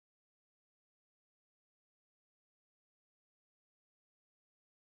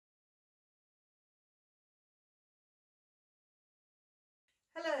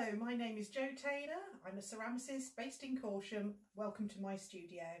Hello, my name is Jo Taylor. I'm a ceramicist based in Corsham. Welcome to my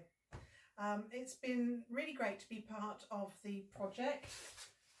studio. It's been really great to be part of the project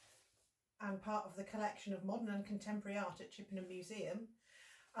and part of the collection of modern and contemporary art at Chippenham Museum.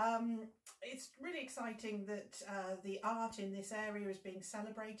 It's really exciting that the art in this area is being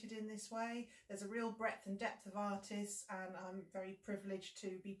celebrated in this way. There's a real breadth and depth of artists, and I'm very privileged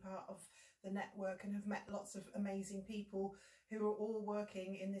to be part of the network and have met lots of amazing people who are all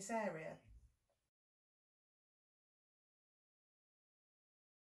working in this area.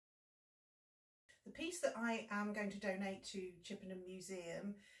 The piece that I am going to donate to Chippenham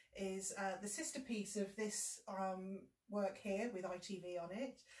Museum is the sister piece of this work here with ITV on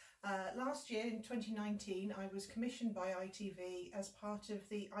it. Last year in 2019 I was commissioned by ITV as part of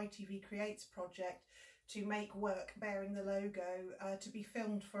the ITV Creates project to make work bearing the logo to be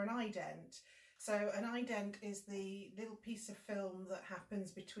filmed for an ident. So an ident is the little piece of film that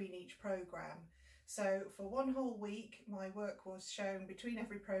happens between each programme. So for one whole week my work was shown between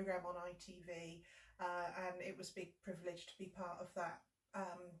every programme on ITV, and it was a big privilege to be part of that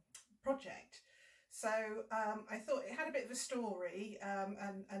project. So I thought it had a bit of a story,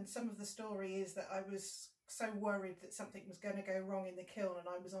 and some of the story is that I was so worried that something was going to go wrong in the kiln and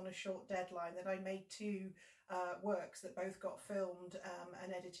I was on a short deadline that I made two works that both got filmed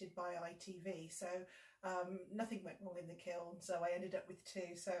and edited by ITV. So nothing went wrong in the kiln, so I ended up with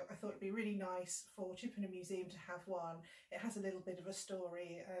two. So I thought it'd be really nice for Chippenham Museum to have one. It has a little bit of a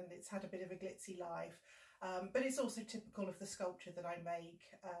story and it's had a bit of a glitzy life. But it's also typical of the sculpture that I make,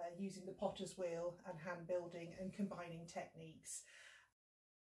 using the potter's wheel and hand building and combining techniques.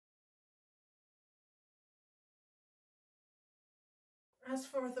 As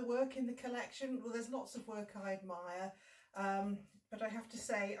for the work in the collection, well, there's lots of work I admire, but I have to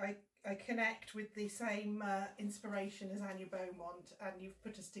say I connect with the same inspiration as Anya Beaumont, and you've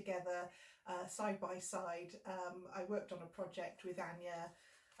put us together side by side. I worked on a project with Anya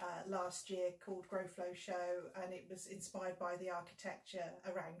last year called Grow Flow Show, and it was inspired by the architecture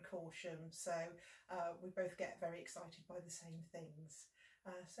around Corsham, so we both get very excited by the same things.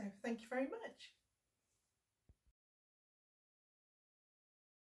 So thank you very much.